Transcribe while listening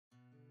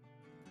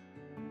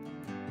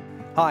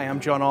Hi, I'm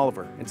John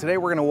Oliver, and today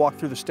we're going to walk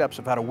through the steps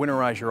of how to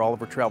winterize your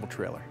Oliver travel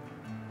trailer.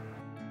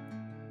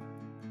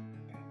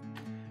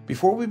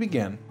 Before we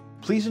begin,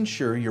 please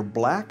ensure your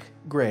black,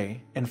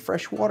 gray, and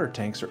fresh water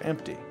tanks are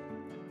empty.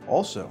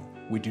 Also,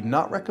 we do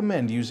not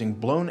recommend using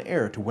blown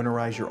air to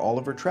winterize your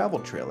Oliver travel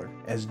trailer,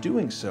 as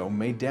doing so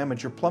may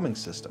damage your plumbing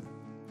system.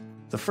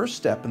 The first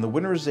step in the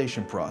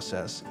winterization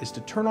process is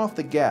to turn off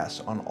the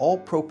gas on all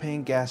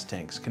propane gas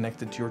tanks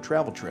connected to your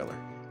travel trailer.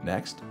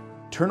 Next,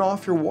 turn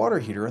off your water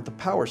heater at the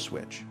power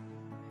switch.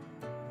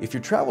 If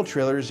your travel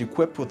trailer is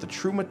equipped with a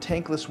Truma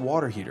tankless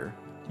water heater,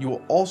 you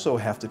will also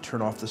have to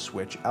turn off the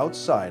switch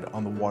outside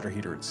on the water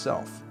heater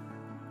itself.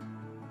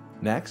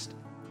 Next,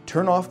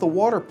 turn off the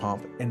water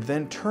pump and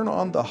then turn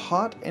on the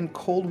hot and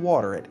cold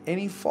water at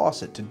any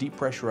faucet to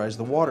depressurize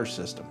the water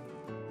system.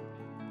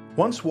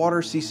 Once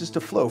water ceases to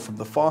flow from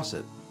the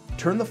faucet,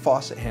 turn the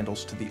faucet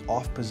handles to the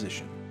off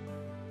position.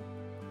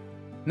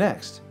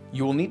 Next,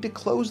 you will need to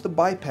close the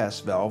bypass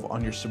valve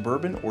on your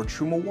Suburban or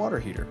Truma water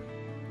heater.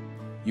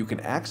 You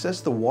can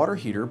access the water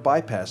heater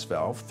bypass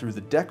valve through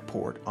the deck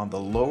port on the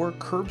lower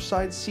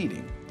curbside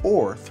seating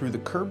or through the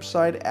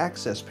curbside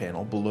access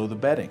panel below the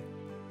bedding.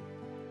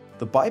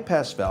 The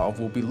bypass valve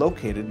will be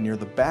located near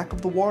the back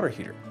of the water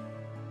heater.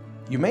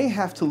 You may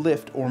have to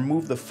lift or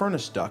move the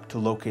furnace duct to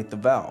locate the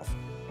valve.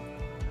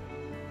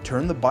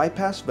 Turn the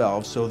bypass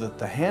valve so that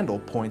the handle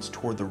points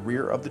toward the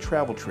rear of the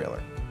travel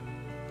trailer.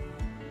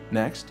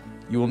 Next,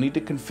 you will need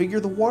to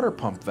configure the water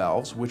pump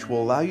valves, which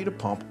will allow you to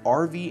pump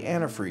RV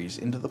antifreeze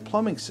into the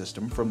plumbing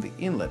system from the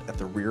inlet at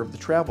the rear of the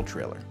travel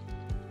trailer.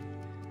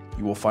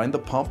 You will find the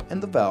pump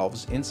and the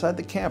valves inside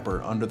the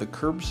camper under the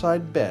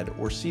curbside bed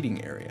or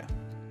seating area.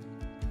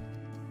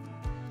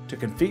 To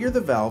configure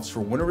the valves for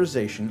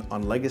winterization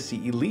on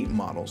Legacy Elite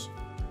models,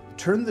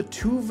 turn the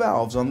two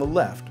valves on the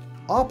left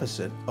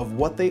opposite of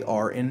what they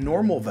are in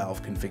normal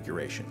valve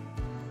configuration.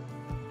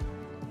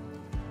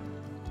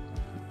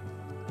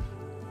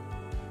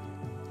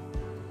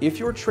 If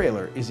your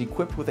trailer is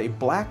equipped with a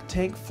black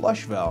tank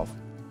flush valve,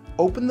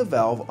 open the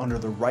valve under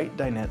the right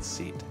dinette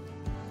seat.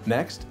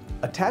 Next,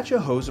 attach a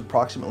hose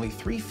approximately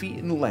 3 feet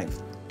in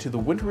length to the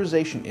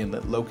winterization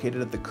inlet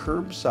located at the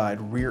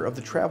curbside rear of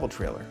the travel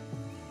trailer.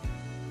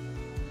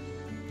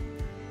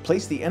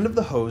 Place the end of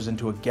the hose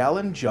into a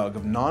gallon jug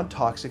of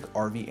non-toxic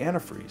RV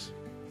antifreeze.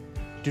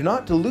 Do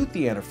not dilute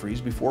the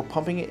antifreeze before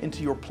pumping it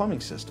into your plumbing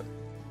system.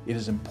 It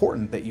is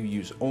important that you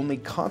use only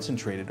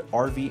concentrated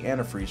RV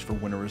antifreeze for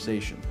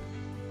winterization.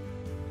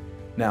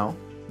 Now,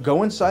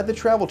 go inside the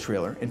travel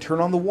trailer and turn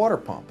on the water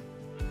pump.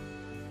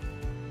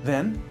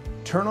 Then,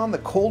 turn on the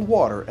cold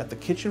water at the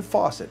kitchen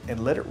faucet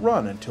and let it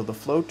run until the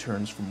flow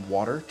turns from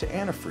water to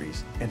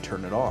antifreeze and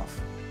turn it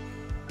off.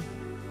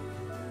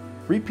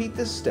 Repeat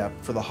this step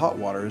for the hot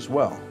water as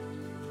well.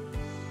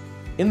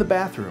 In the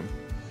bathroom,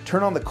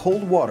 turn on the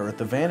cold water at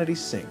the vanity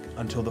sink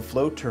until the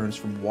flow turns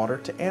from water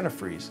to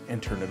antifreeze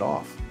and turn it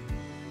off.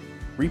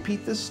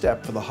 Repeat this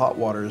step for the hot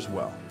water as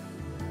well.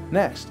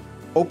 Next,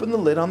 open the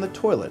lid on the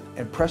toilet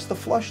and press the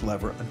flush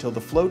lever until the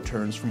flow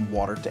turns from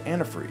water to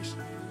antifreeze.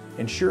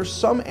 Ensure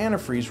some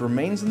antifreeze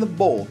remains in the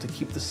bowl to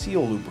keep the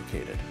seal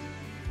lubricated.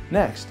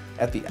 Next,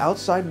 at the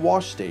outside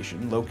wash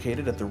station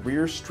located at the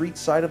rear street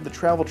side of the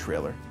travel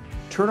trailer,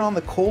 turn on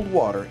the cold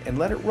water and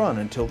let it run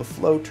until the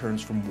flow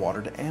turns from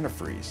water to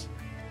antifreeze.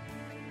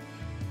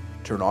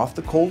 Turn off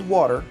the cold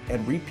water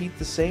and repeat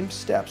the same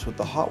steps with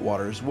the hot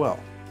water as well.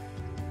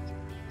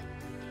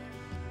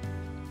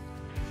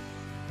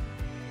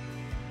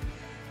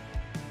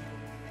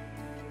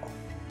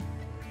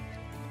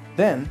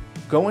 Then,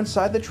 go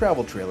inside the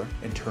travel trailer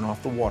and turn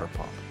off the water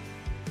pump.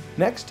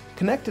 Next,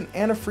 connect an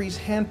antifreeze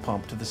hand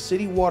pump to the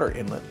city water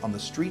inlet on the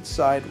street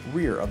side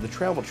rear of the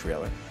travel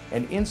trailer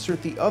and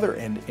insert the other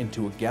end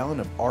into a gallon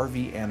of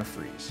RV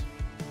antifreeze.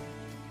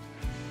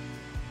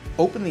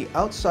 Open the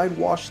outside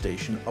wash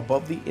station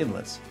above the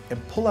inlets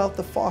and pull out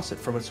the faucet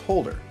from its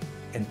holder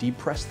and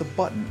depress the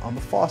button on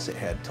the faucet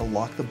head to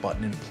lock the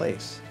button in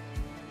place.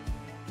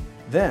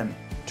 Then,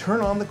 turn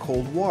on the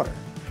cold water.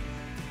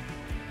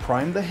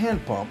 Prime the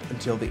hand pump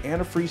until the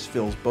antifreeze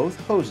fills both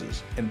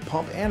hoses and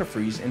pump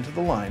antifreeze into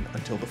the line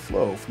until the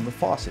flow from the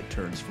faucet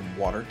turns from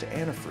water to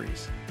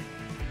antifreeze.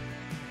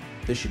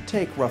 This should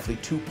take roughly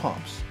 2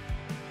 pumps.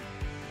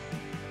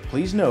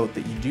 Please note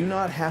that you do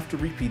not have to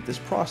repeat this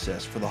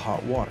process for the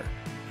hot water.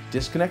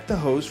 Disconnect the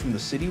hose from the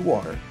city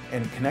water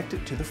and connect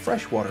it to the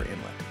freshwater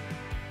inlet.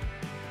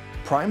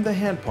 Prime the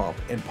hand pump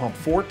and pump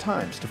 4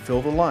 times to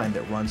fill the line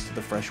that runs to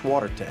the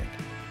freshwater tank.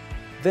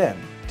 Then,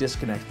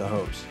 disconnect the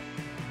hose.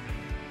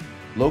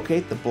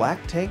 Locate the black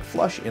tank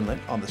flush inlet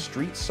on the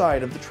street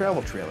side of the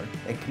travel trailer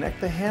and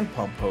connect the hand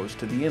pump hose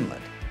to the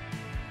inlet.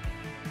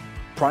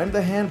 Prime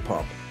the hand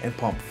pump and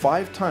pump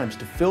 5 times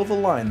to fill the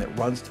line that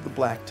runs to the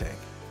black tank.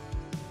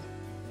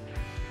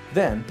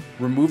 Then,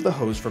 remove the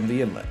hose from the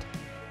inlet.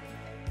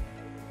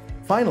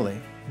 Finally,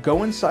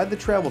 go inside the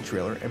travel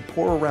trailer and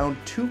pour around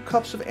 2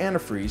 cups of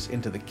antifreeze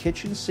into the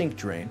kitchen sink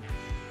drain,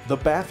 the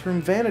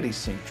bathroom vanity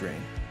sink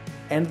drain,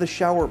 and the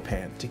shower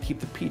pan to keep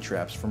the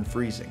P-traps from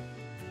freezing.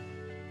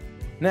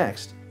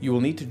 Next, you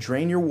will need to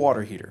drain your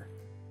water heater.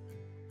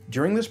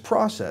 During this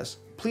process,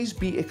 please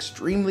be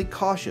extremely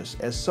cautious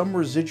as some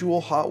residual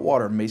hot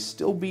water may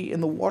still be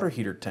in the water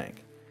heater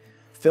tank.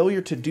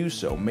 Failure to do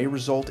so may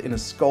result in a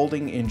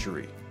scalding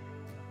injury.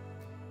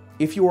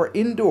 If you are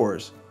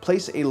indoors,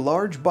 place a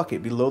large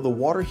bucket below the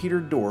water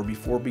heater door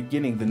before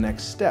beginning the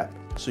next step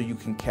so you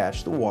can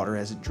catch the water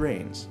as it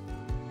drains.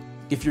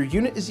 If your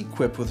unit is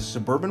equipped with a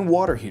Suburban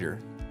water heater,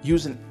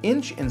 use an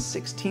 1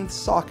 1/16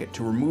 socket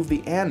to remove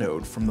the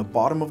anode from the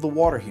bottom of the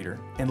water heater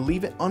and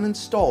leave it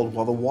uninstalled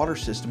while the water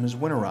system is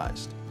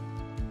winterized.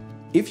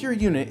 If your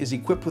unit is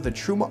equipped with a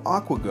Truma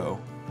AquaGo,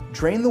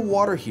 drain the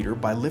water heater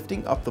by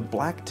lifting up the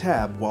black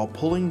tab while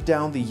pulling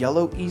down the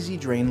yellow Easy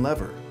Drain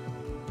lever.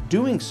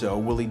 Doing so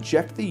will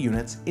eject the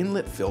unit's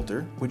inlet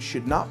filter, which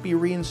should not be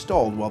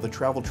reinstalled while the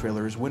travel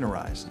trailer is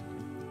winterized.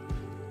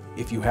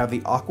 If you have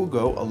the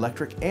AquaGo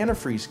electric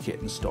antifreeze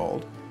kit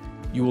installed,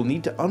 you will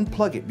need to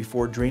unplug it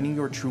before draining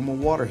your Truma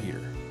water heater.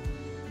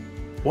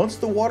 Once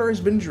the water has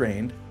been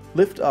drained,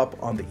 lift up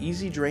on the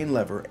Easy Drain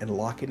lever and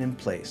lock it in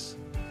place.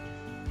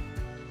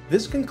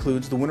 This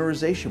concludes the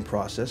winterization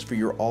process for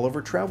your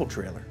all-over travel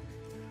trailer.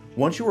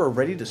 Once you are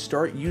ready to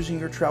start using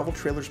your travel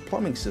trailer's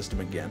plumbing system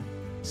again,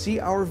 see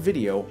our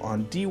video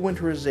on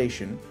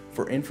de-winterization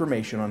for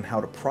information on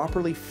how to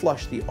properly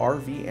flush the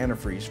RV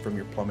antifreeze from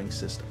your plumbing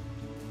system.